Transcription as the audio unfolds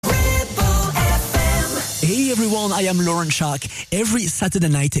Hey everyone, I am Laurent Schark. Every Saturday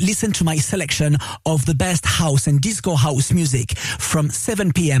night, listen to my selection of the best house and disco house music from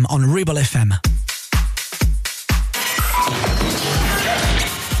 7 p.m. on Rebel FM.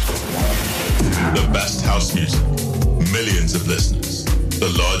 The best house music, millions of listeners,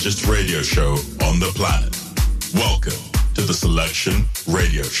 the largest radio show on the planet. Welcome to the Selection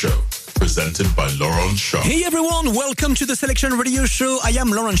Radio Show, presented by Laurent Schark. Hey everyone, welcome to the Selection Radio Show. I am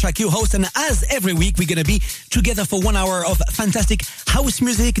Laurent Schark, your host, and as every week, we're going to be together for 1 hour of fantastic house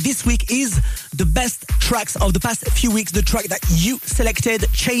music. This week is the best tracks of the past few weeks, the track that you selected: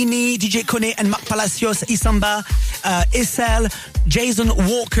 Cheney, DJ Kone and Mark Palacios, Isamba, Esel, Jason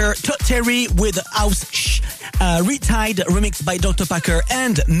Walker, Todd Terry with House Retied, remixed by Dr. Packer,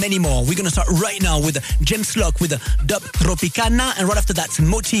 and many more. We're going to start right now with James Locke with Dub Tropicana, and right after that,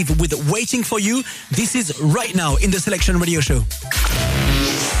 Motive with Waiting for You. This is right now in the Selection Radio Show.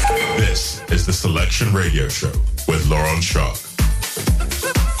 This is the Selection Radio Show with Laurent Schark.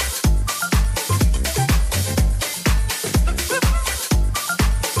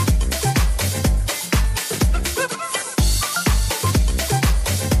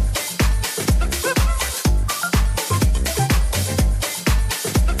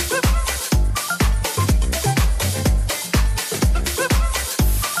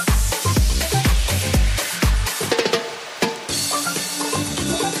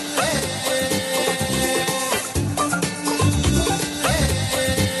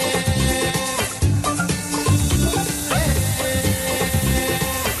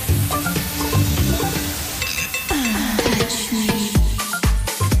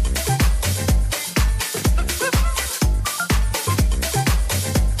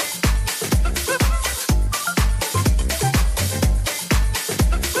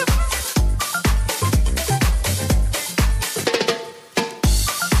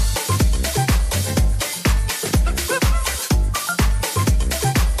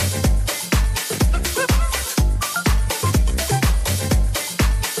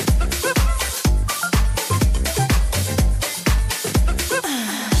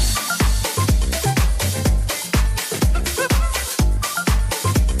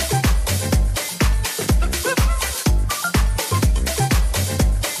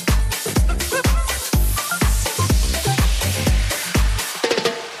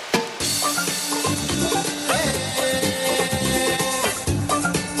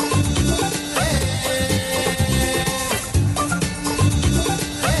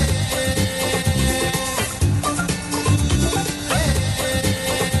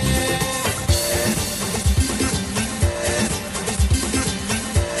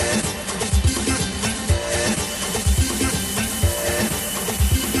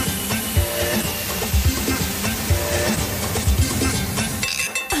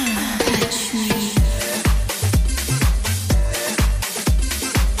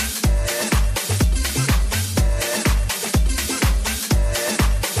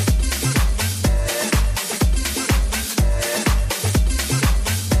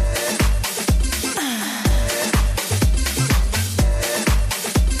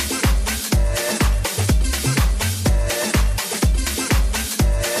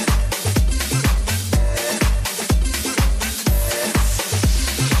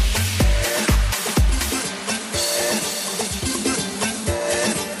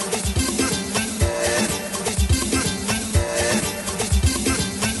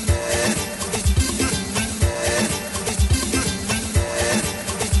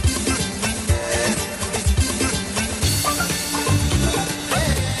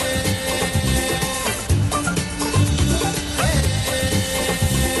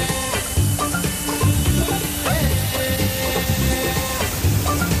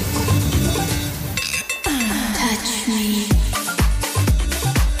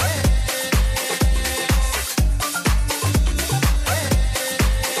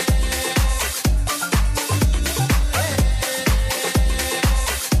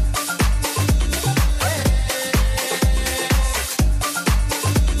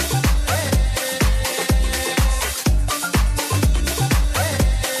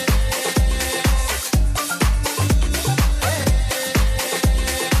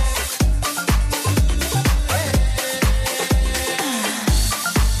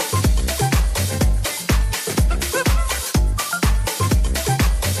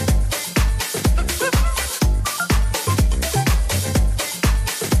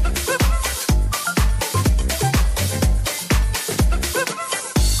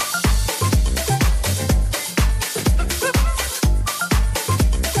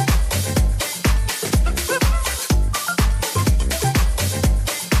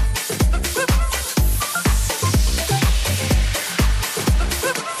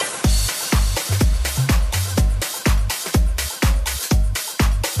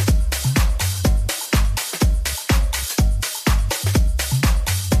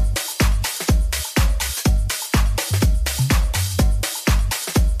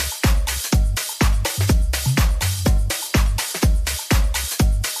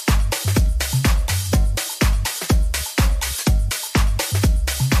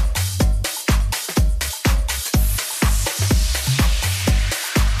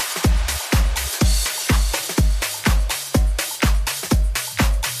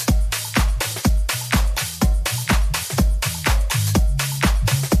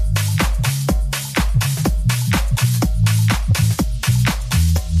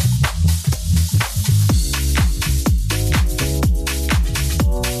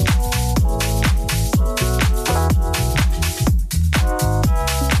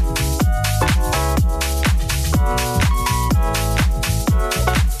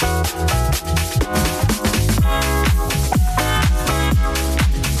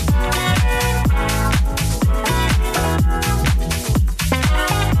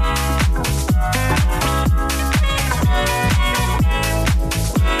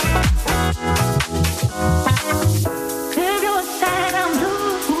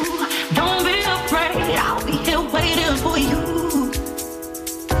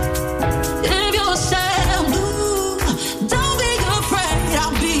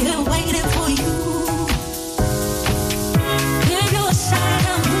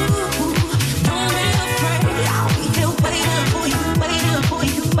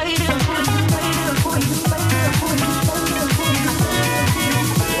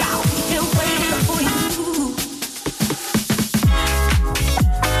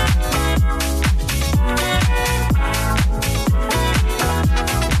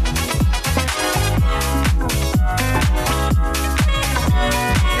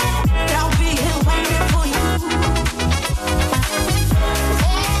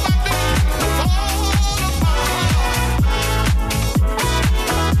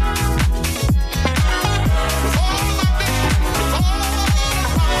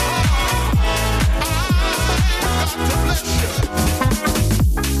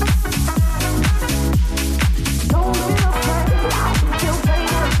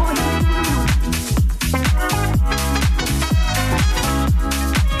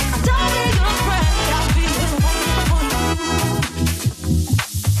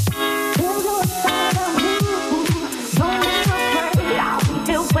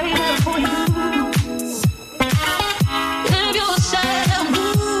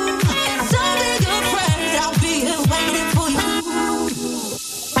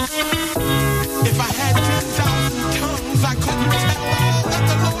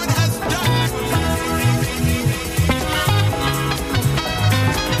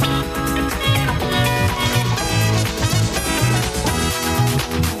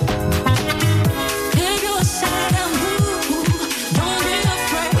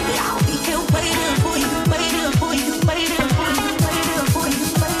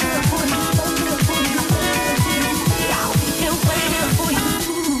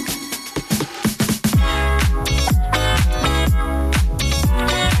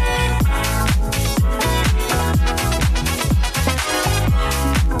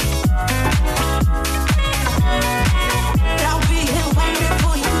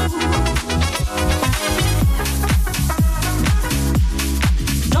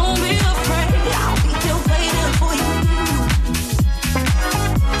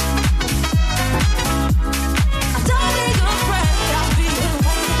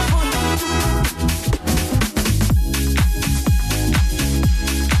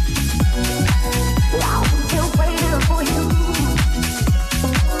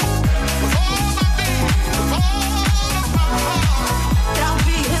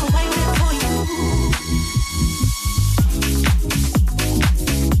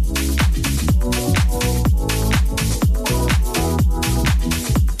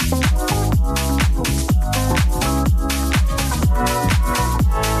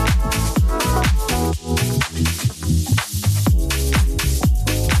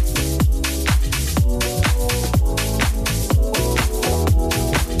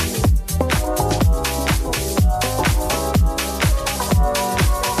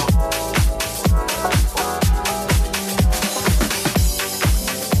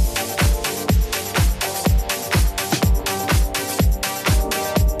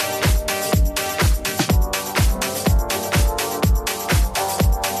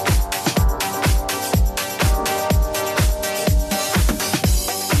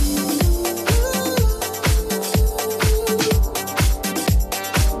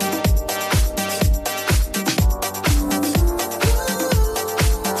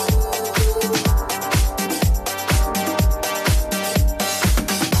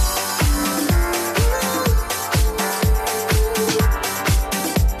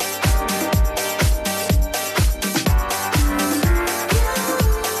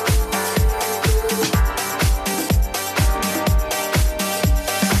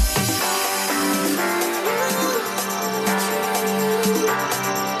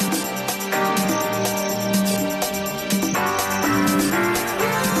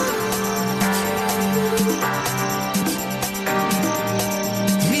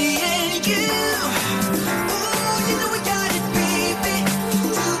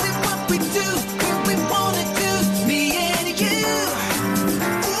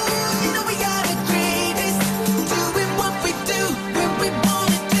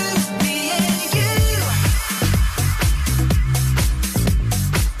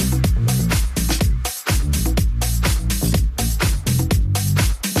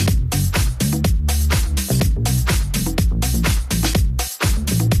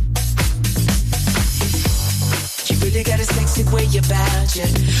 sexy way about you,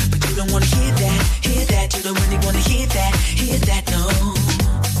 but you don't wanna hear that, you don't really wanna hear that, no.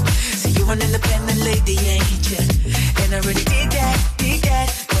 See, you're an independent lady, ain't you? And I really dig that,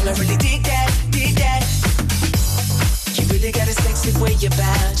 girl, I really dig that. You really got a sexy way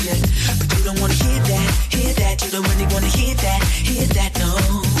about you, but you don't wanna hear that, you don't really wanna hear that, no.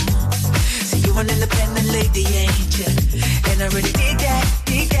 See, you're an independent lady, ain't you? And I really dig that,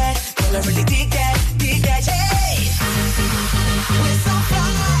 girl, I really dig that, hey! We're so fly,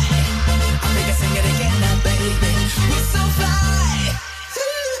 I think I sing it again now, baby. We're so fly,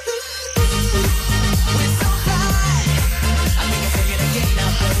 we're so fly, I think I sing it again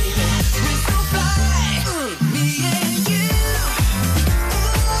now, baby. We're so fly, me and you.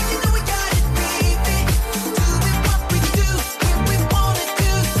 You know we got it, baby. Doing what we do when we wanna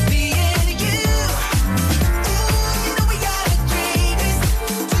do. Me and you. You know we got it, baby.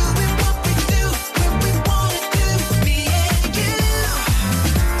 Doing what we do when we wanna do. Me and you.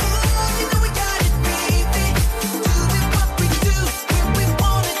 You know we got it, baby. Doing what we do when we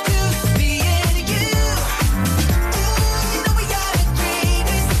wanna do. Me and you. You know we got it,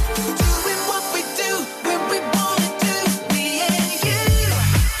 baby. Doing what we do when we wanna do. Me and you.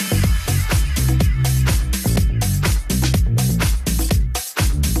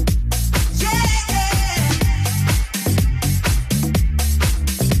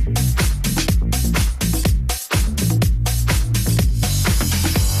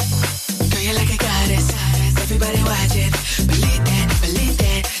 Girl, you're like a goddess. Everybody watch it. Believe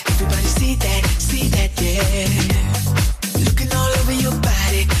that. Everybody see that, yeah. Looking all over your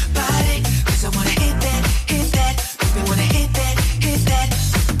body. Cause I wanna hit that. Baby, wanna hit that.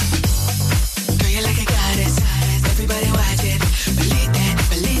 Girl, you're like a goddess. Everybody watch it. Believe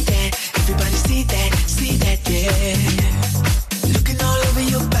that. Everybody see that, yeah. Looking all over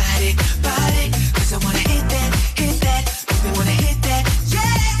your body. Cause I wanna hit that. Baby, wanna hit that, yeah.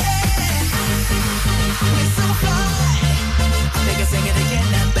 We're so fly. I think I sing it again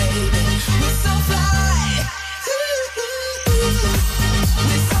now, baby. We're so fly.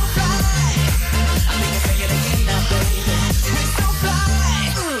 We're so fly. I think I sing it again now, baby. We're so fly.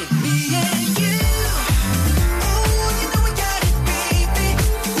 Me and you. You know we got it, baby.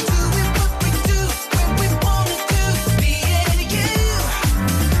 Doing what we do when we wanna do. Me and you.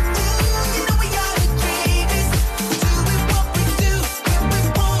 You know we got it, baby. Doing what we do when we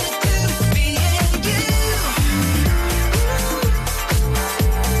wanna do. Me and you.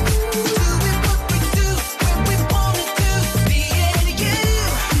 Doing what we do when we wanna do. Me and you.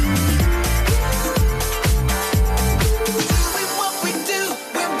 Doing what we do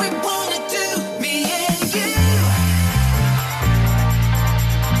when we wanna do. Me and you.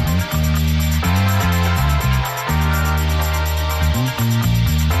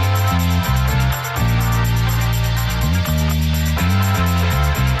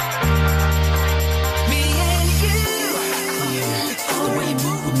 Me and you. The way you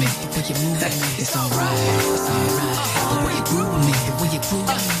move with me, it's alright. The way you groove with me,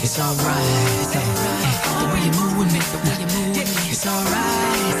 it's alright. The way you move with me, it's alright.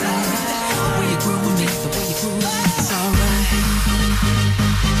 The way you groove with me, it's alright.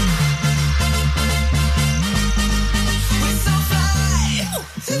 We're so fly.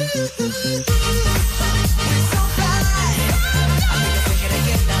 We're so fly. I think I sing it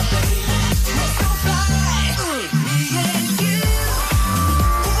again now, baby. We're so fly. Me and you.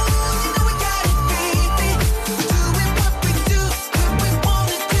 You know we got it, baby. Doing what we do when we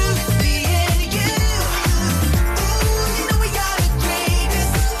wanna do. Me and you. You know we got it, baby.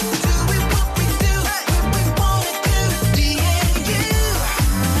 Doing what we do when we wanna do. Me and you.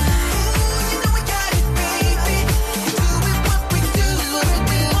 You know we got it, baby. Doing what we do when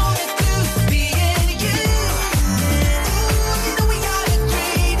we wanna do. Me and you. You know we got it,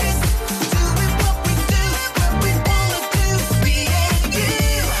 baby. Doing what we do when we wanna do. Me and you.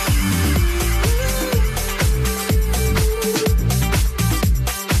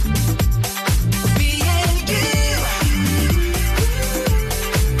 Me and you.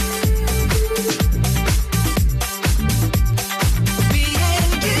 Me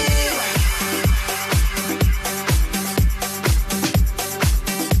and you.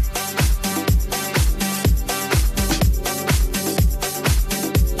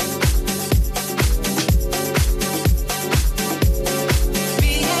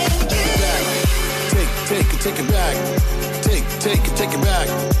 Take it back. Take it back.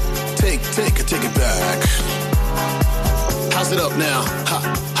 Take it back. House it up now. Ha.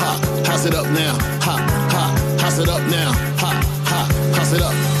 House it up now. Ha. House it up now. Ha. House it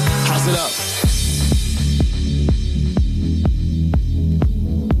up. House it up.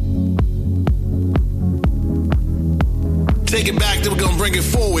 Take it back, then we're gonna bring it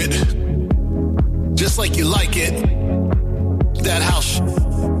forward. Just like you like it. That house.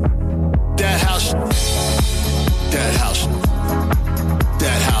 That house. That house.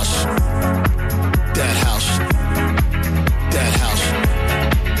 That house. That house. That house.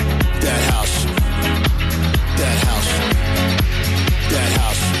 That house. That house. That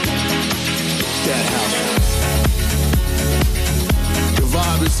house. That house. The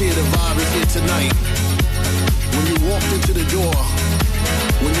vibe is here, the vibe is here tonight. When you walked into the door,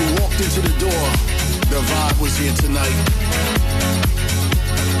 when you walked into the door, the vibe was here tonight.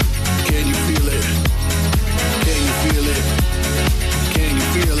 Can you feel it? Can you feel it? Can you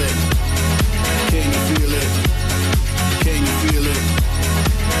feel it? Can you feel it? Can you feel it?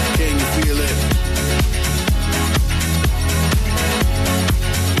 Can you feel it?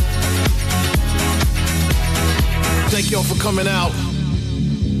 Thank y'all for coming out.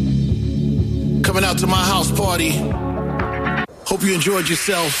 Coming out to my house party. Hope you enjoyed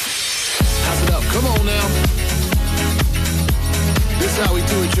yourself. How's it up? Come on now. This is how we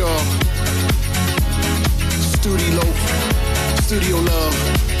do it, y'all. Studio love.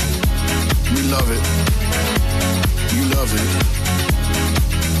 We love it. You love it.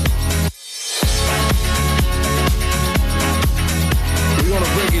 We're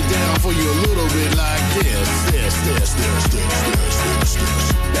gonna break it down for you a little bit like this.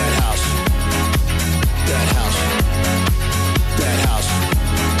 That house. That house. That house.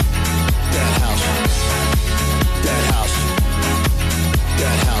 That house. That house.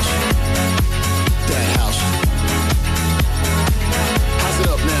 That house. That house. How's it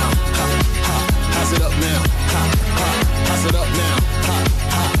up now? Ha, ha. How's it up now? Ha, ha. How's it up now? Ha,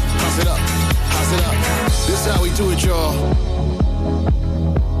 ha. How's it up? How's it up? This is how we do it, y'all.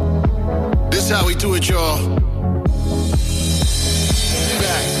 This is how we do it, y'all.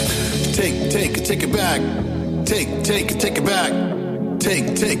 Back. Take it back. Take it back.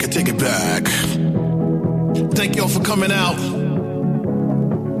 Take it back. Thank y'all for coming out.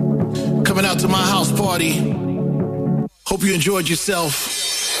 Coming out to my house party. Hope you enjoyed yourself.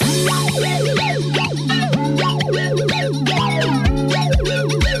 The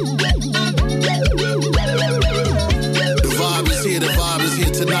vibe is here, the vibe is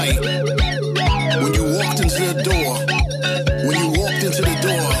here tonight. When you walked into the door, when you walked into the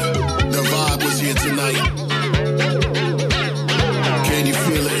door, the vibe was here tonight. Can you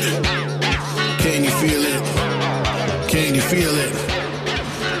feel it? Can you feel it? Can you feel it?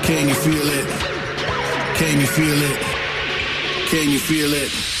 Can you feel it? Can you feel it? Can you feel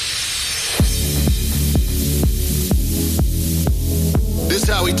it? This is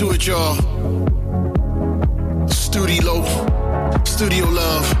how we do it, y'all. Studio love.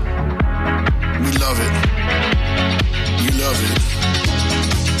 We love it. You love it.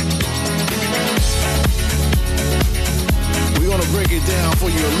 We're gonna break it down for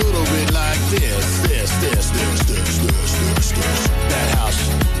you a little bit like this. That house.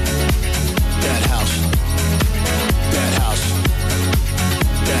 That house. That house.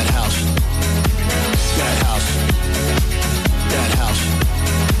 That house. That house. That house.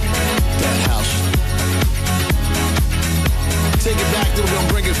 That house. Take it back, then we're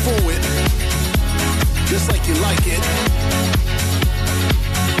gonna bring it forward. Just like you like it.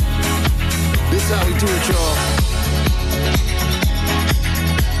 This is how we do it, y'all.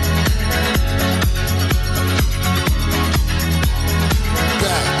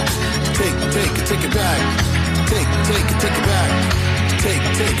 Back. Take it back. Take it back. Take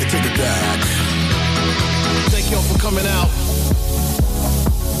it back. Thank y'all for coming out.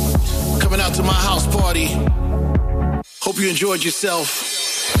 Coming out to my house party. Hope you enjoyed yourself.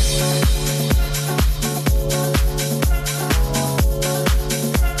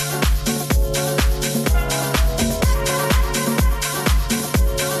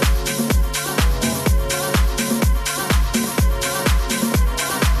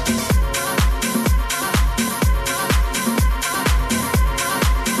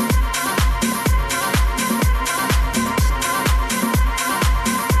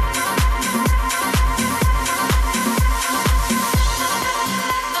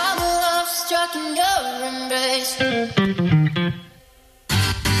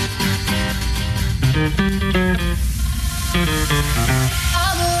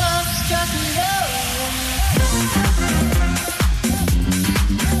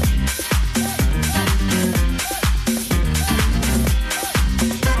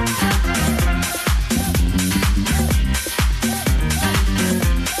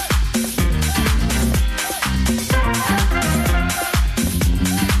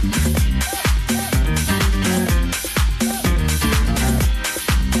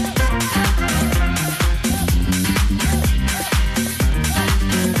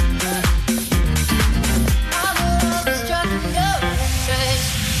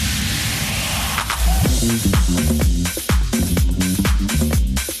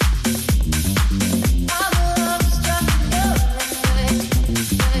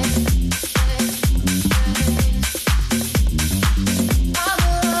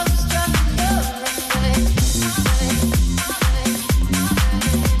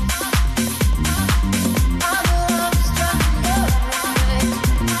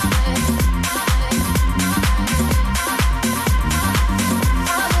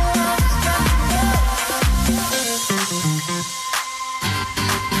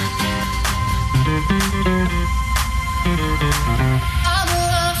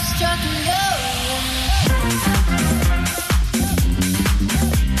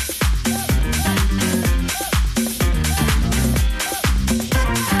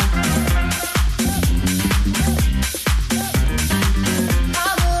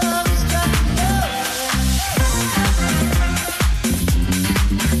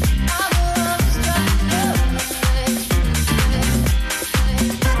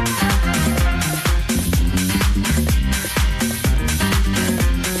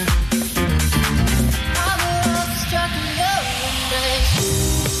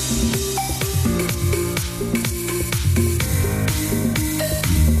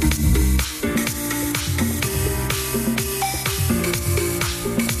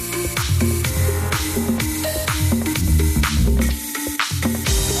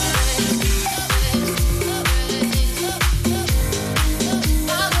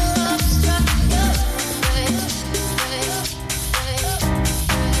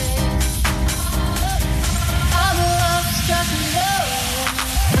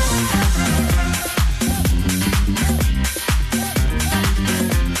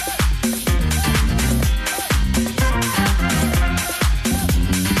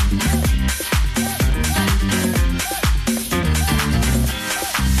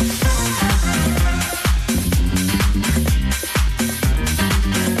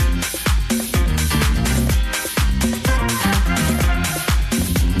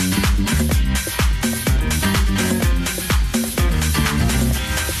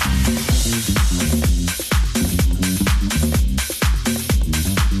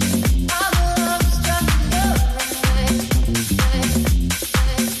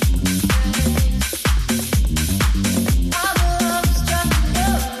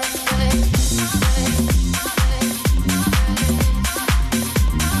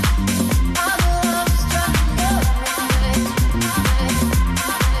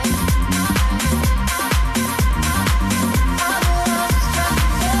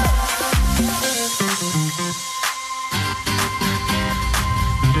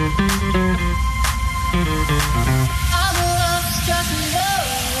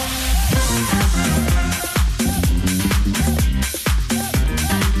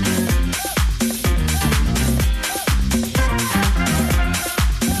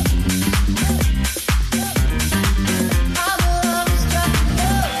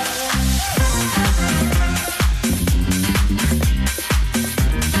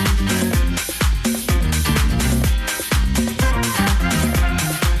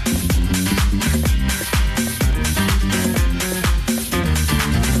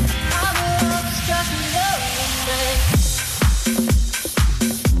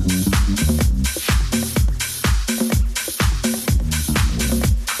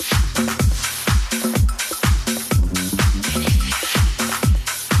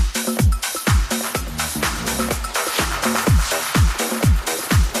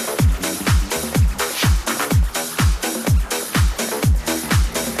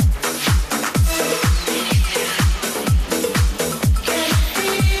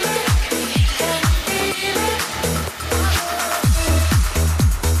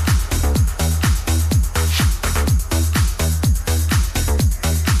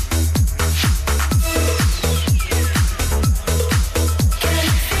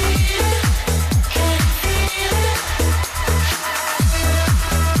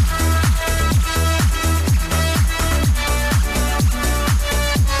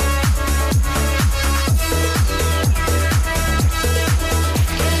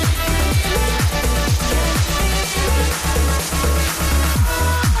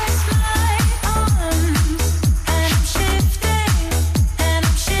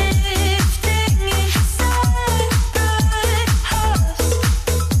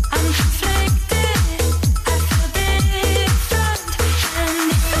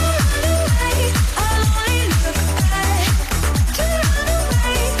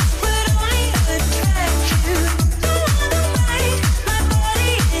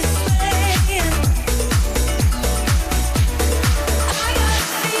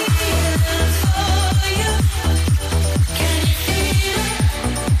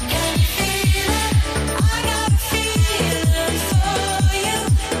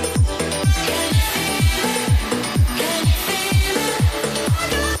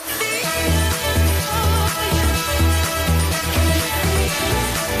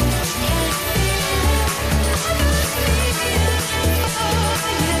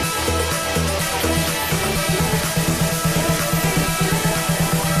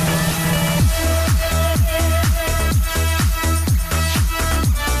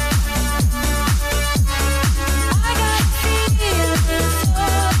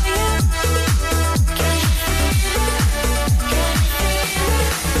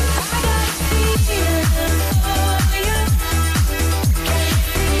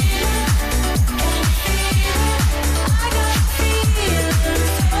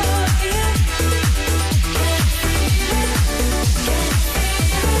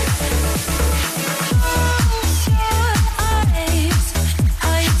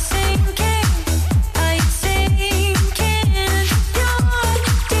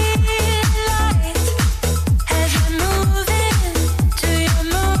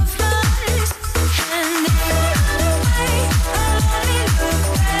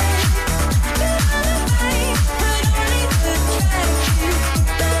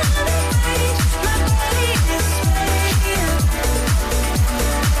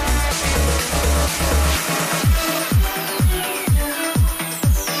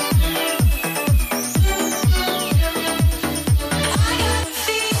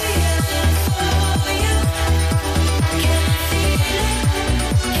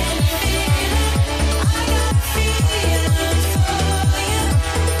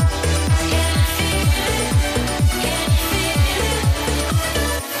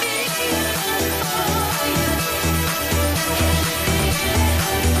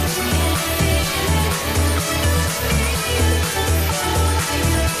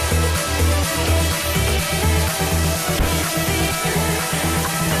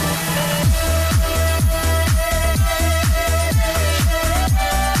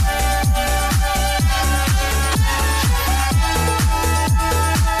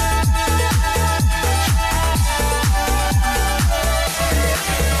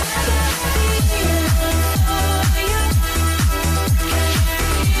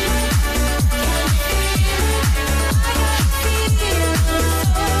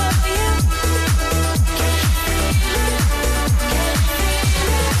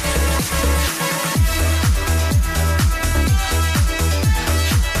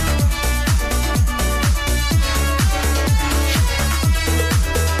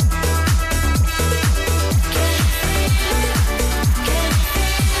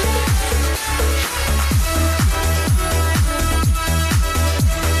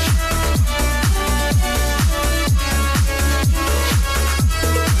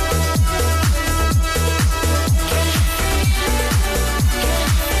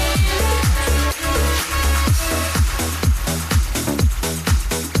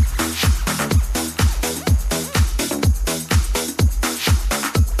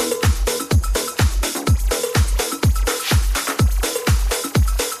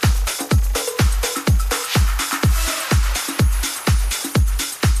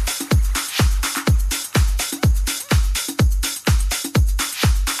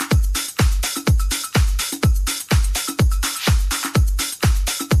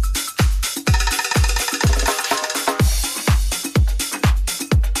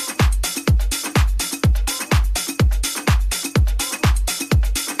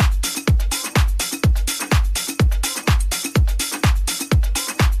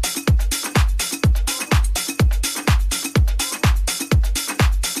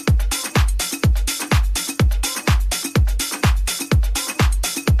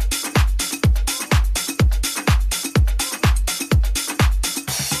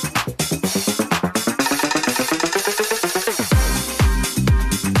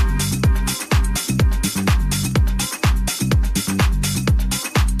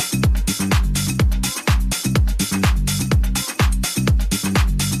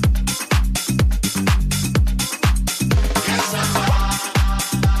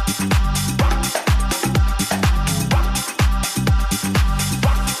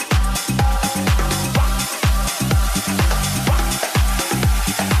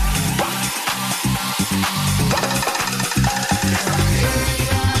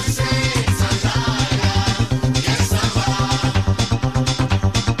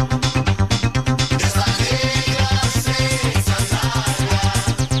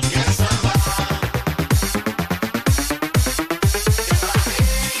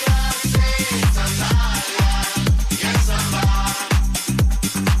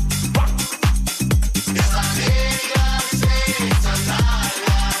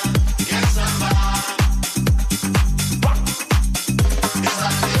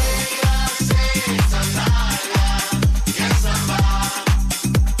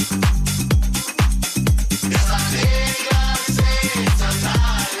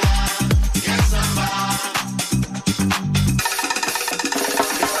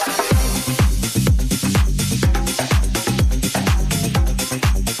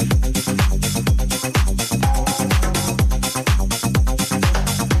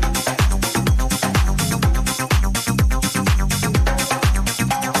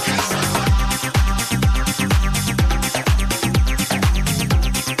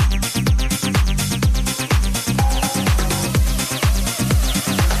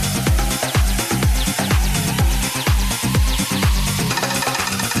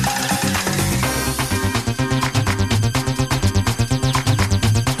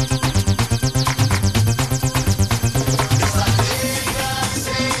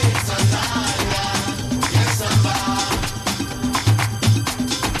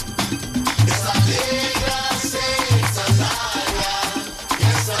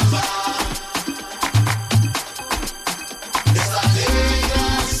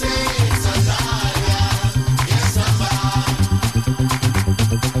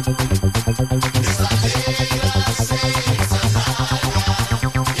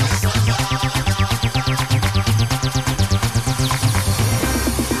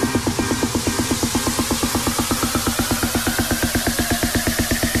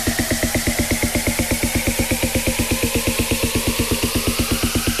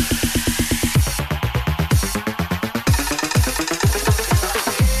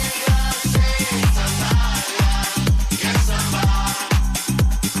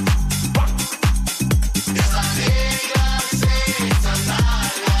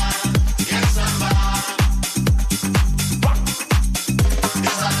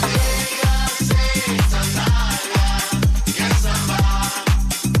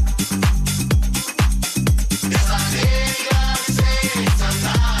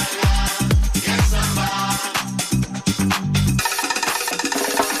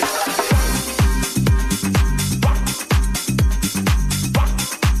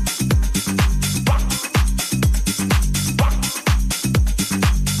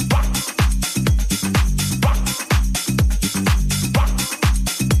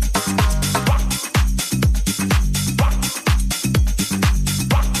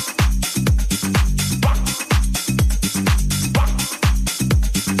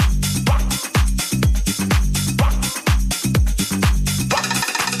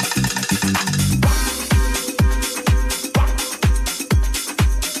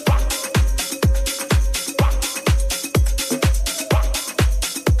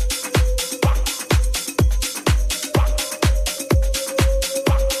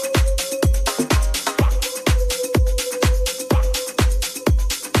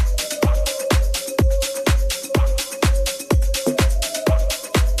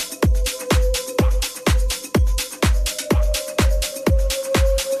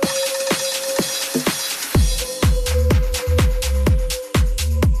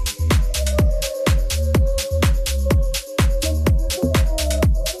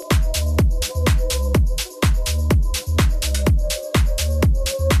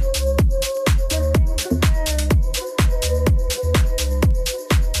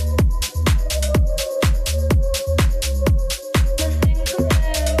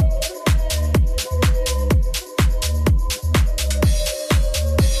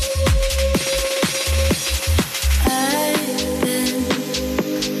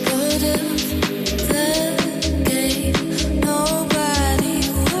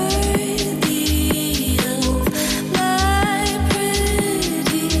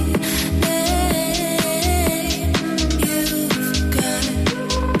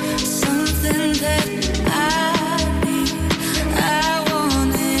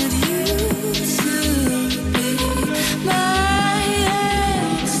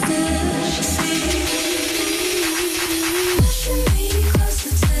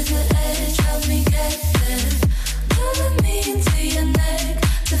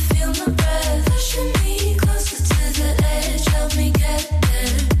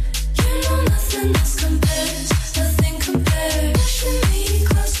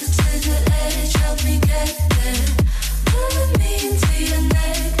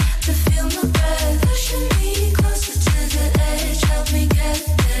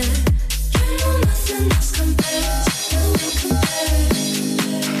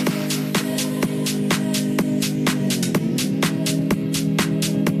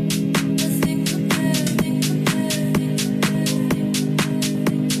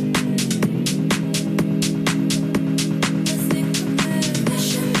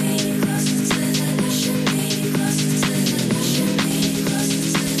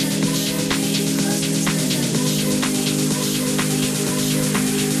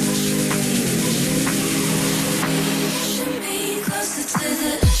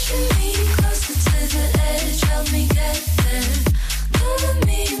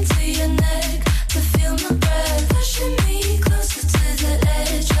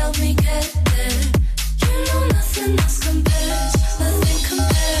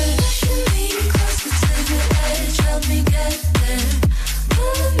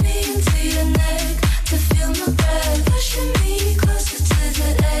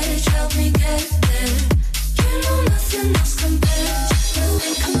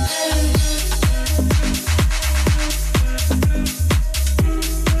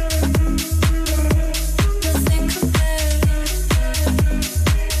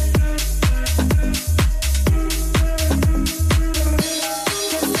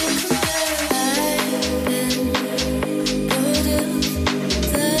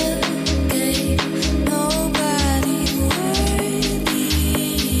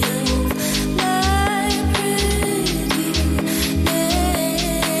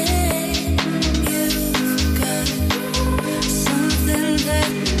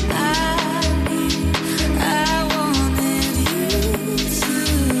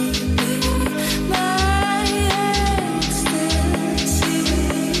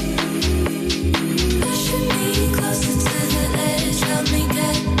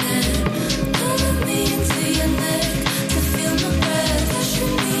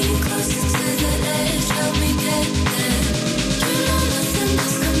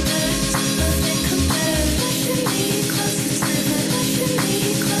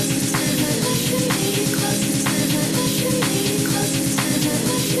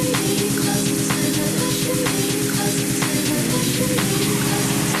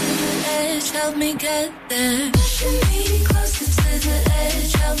 get there. Pushing me closer to the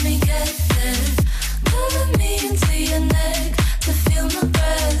edge, help me get there. Pulling me into your neck to feel my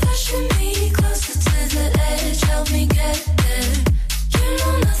breath. Pushing me closer to the edge, help me get there. You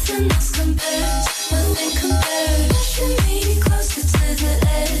know nothing else compares, nothing compares. Pushing me closer to the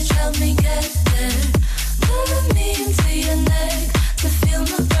edge, help me get there. Pulling me into your neck to feel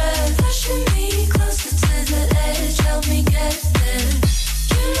my breath. Pushing me closer to the edge, help me get there.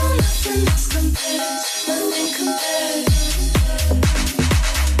 You know nothing else compares, nothing compares.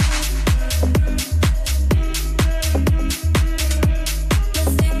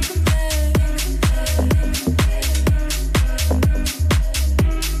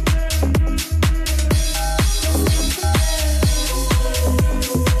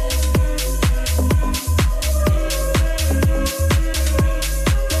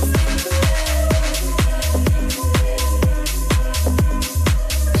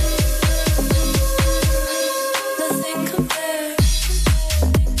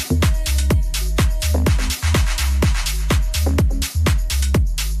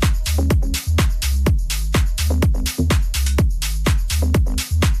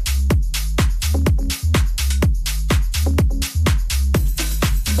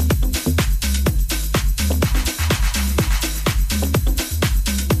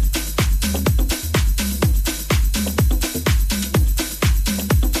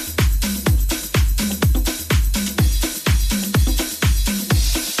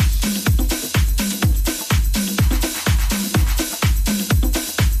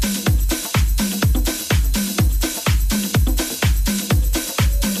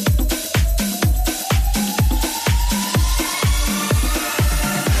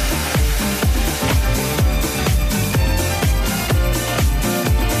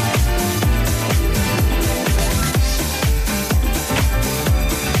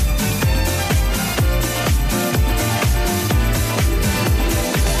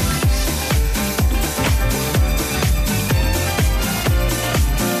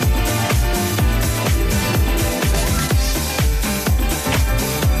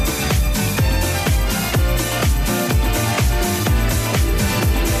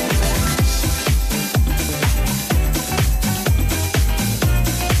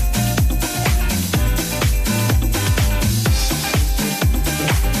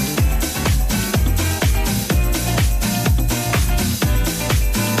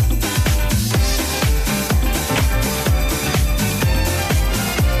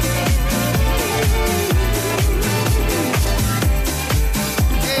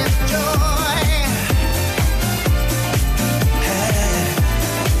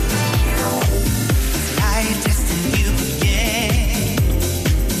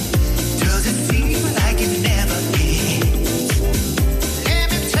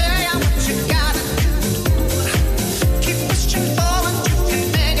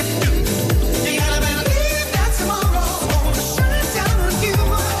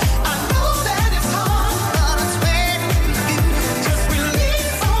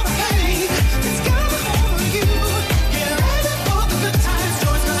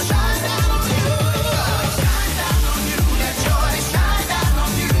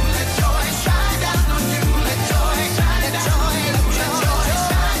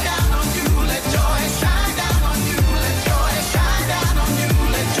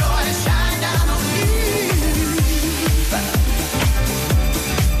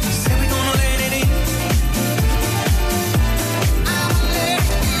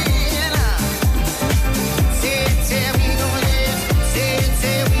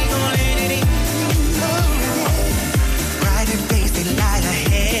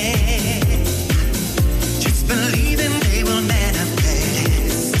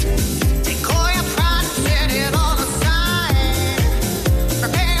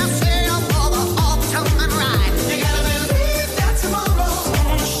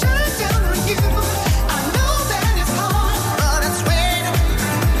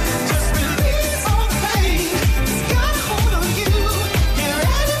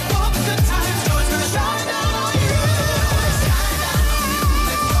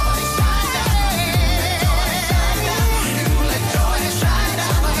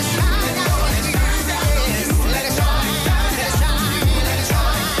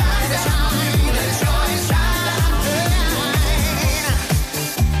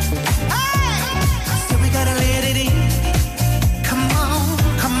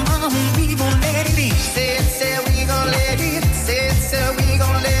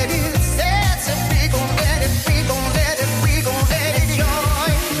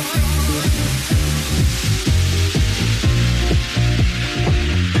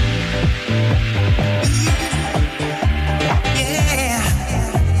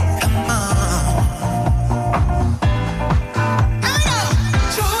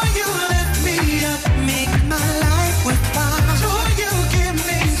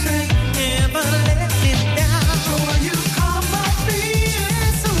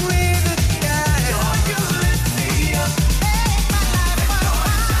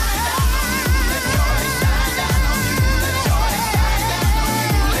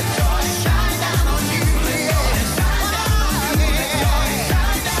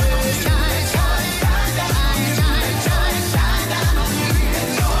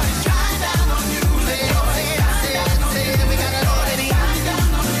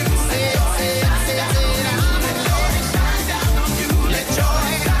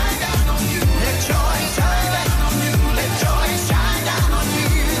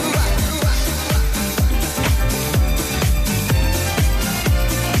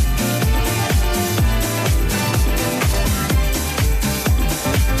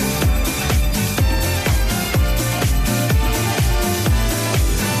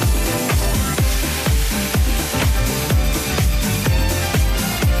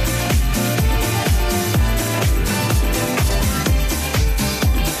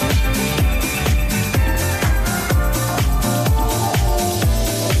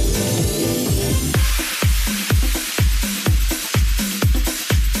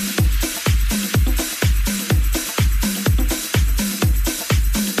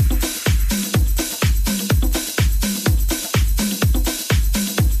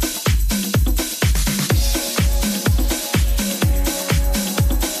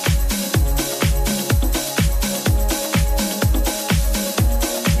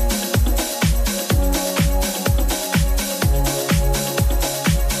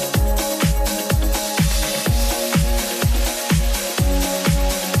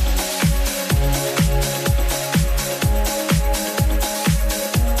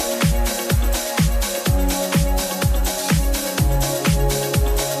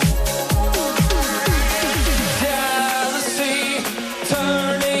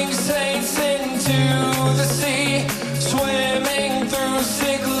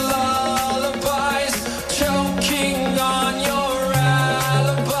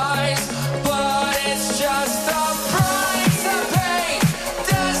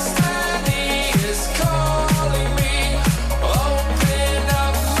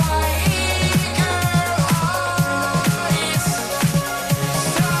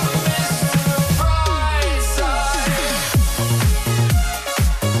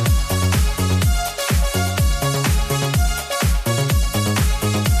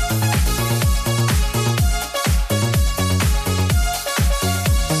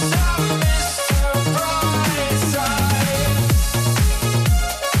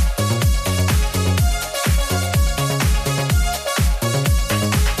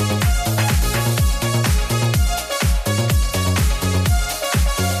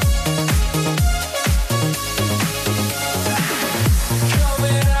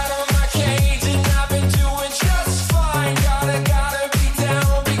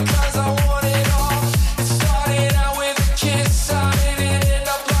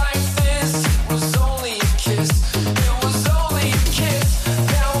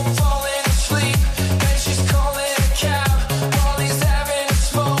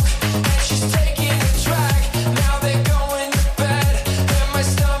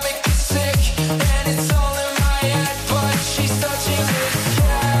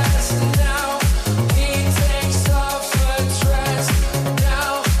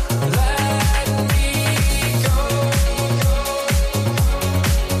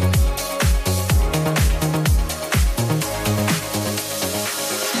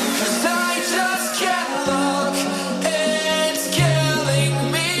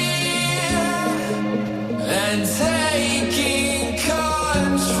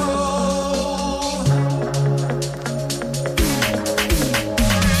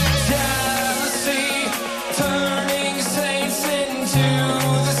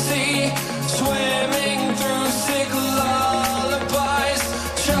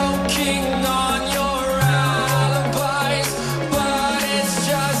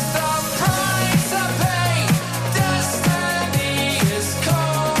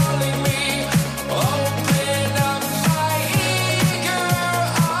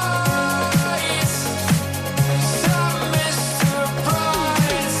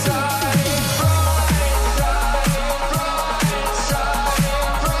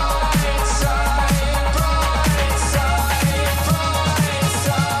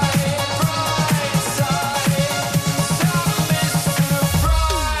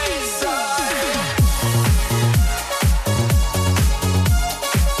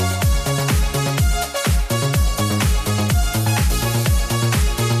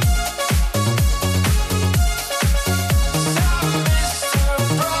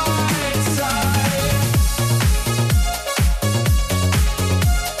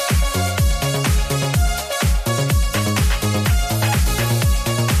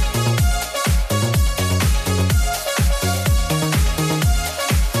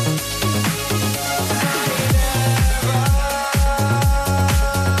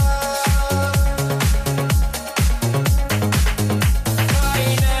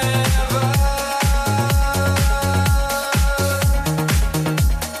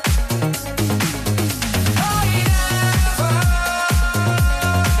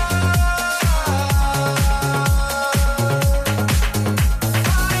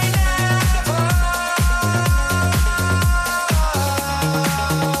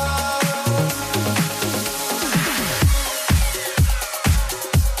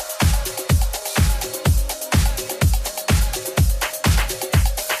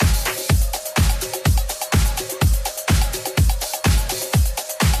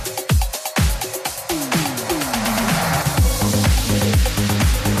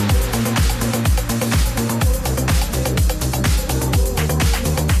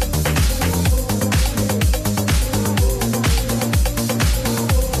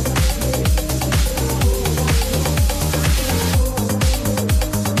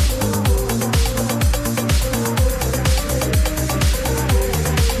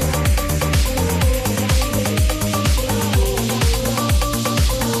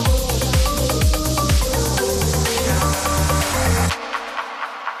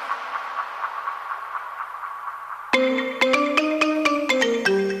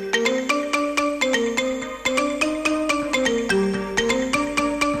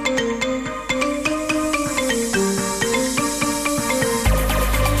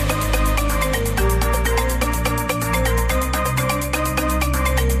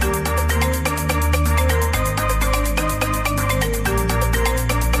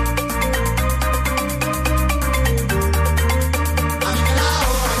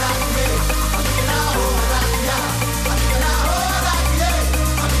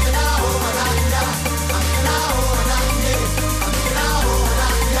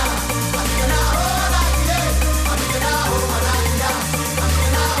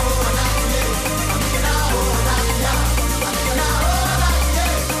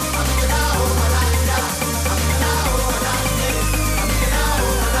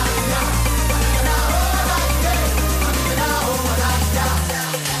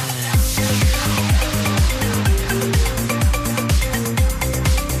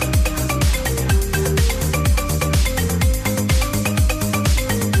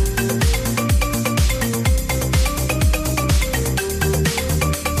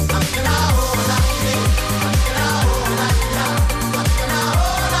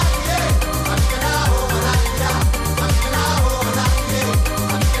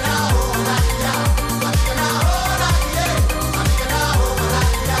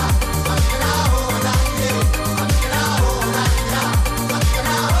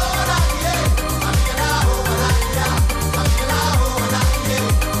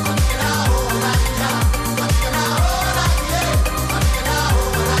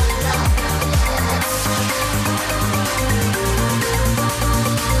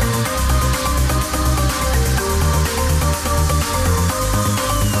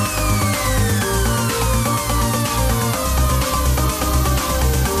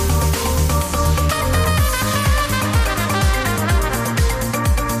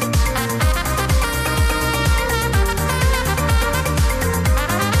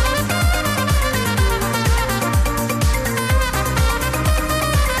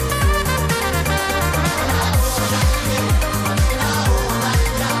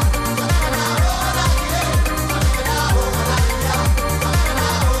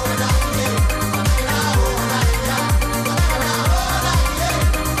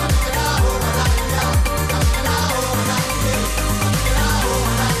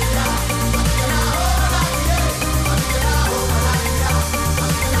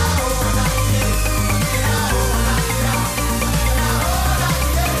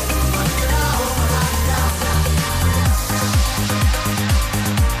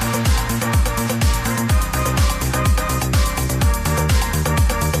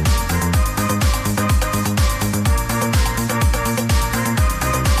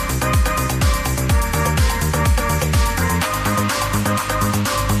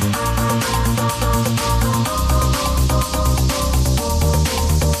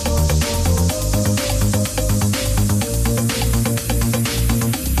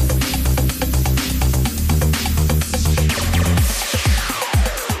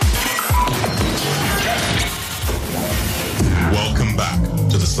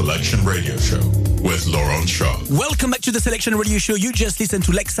 Selection Radio Show with Laurent Schark. Welcome back to the Selection Radio Show. You just listened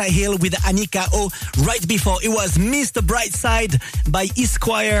to Lexa Hill with Anika O. Right before it was Mr. Brightside by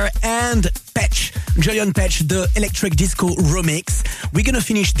Esquire and Patch, Julian Patch, the Electric Disco remix. We're going to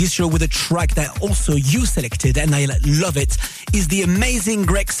finish this show with a track that also you selected, and I love it. Is the amazing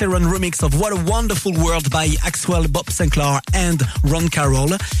Greg Serron remix of What a Wonderful World by Axwell, Bob Sinclair, and Ron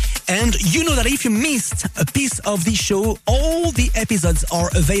Carroll. And you know that if you missed a piece of the show, all the episodes are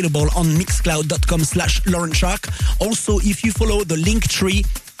available on mixcloud.com/Laurent Schark. Also, if you follow the link tree,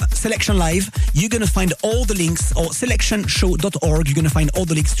 Selection Live, you're going to find all the links, or selectionshow.org. You're going to find all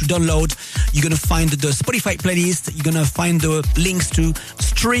the links to download. You're going to find the Spotify playlist. You're going to find the links to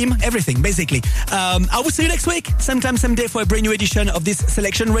stream, everything, basically. I will see you next week, same time, same day, for a brand new edition of this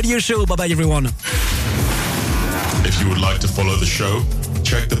Selection Radio Show. Bye-bye, everyone. If you would like to follow the show,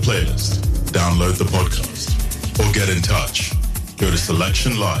 check the playlist, download the podcast, or get in touch. Go to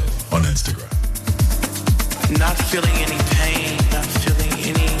Selection Live on Instagram. Not feeling any pain, not feeling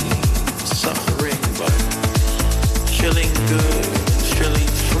any suffering, but feeling good, feeling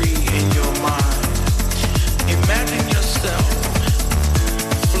free in your mind. Imagine yourself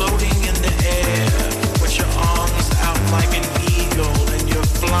floating in the air with your arms out like an eagle, and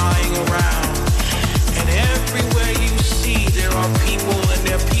you're flying around. And everywhere you see, there are people, and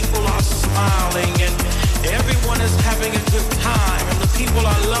their people are smiling, and everyone is having a good time, and the people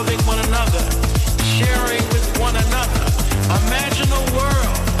are loving one another, sharing with one another.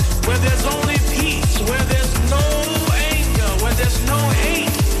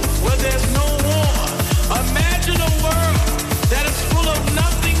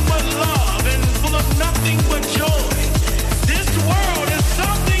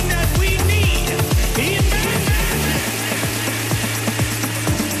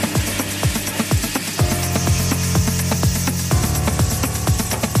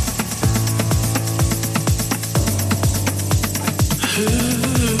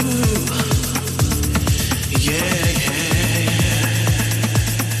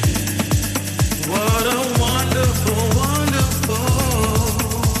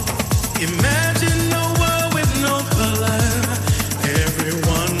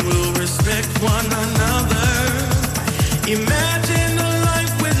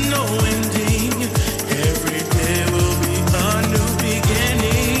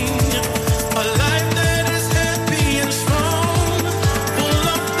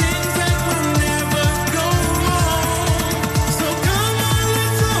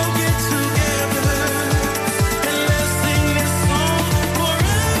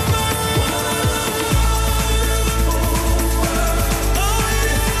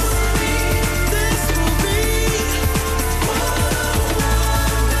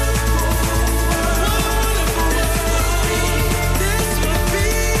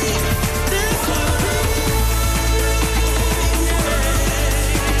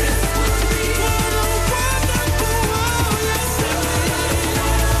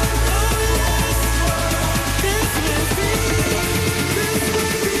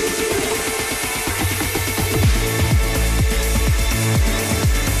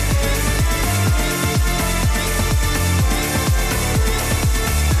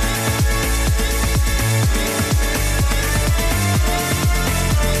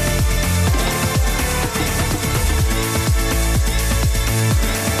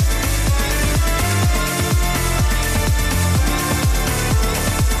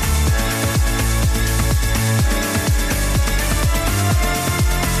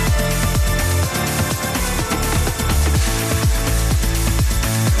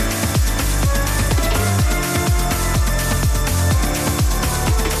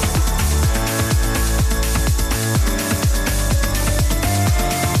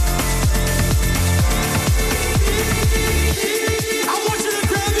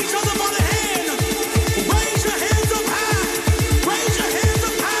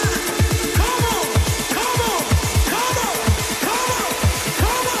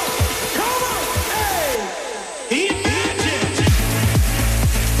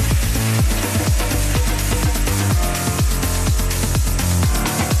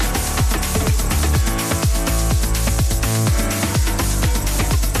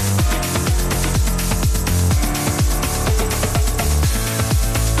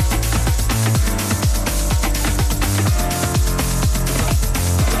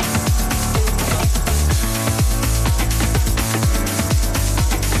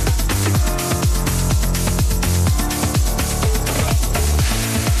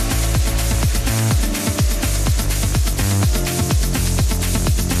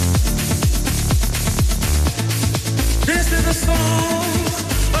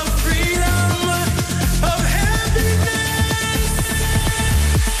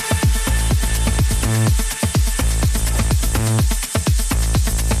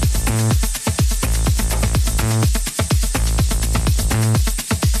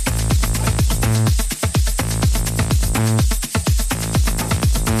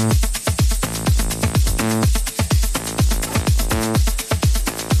 Bye.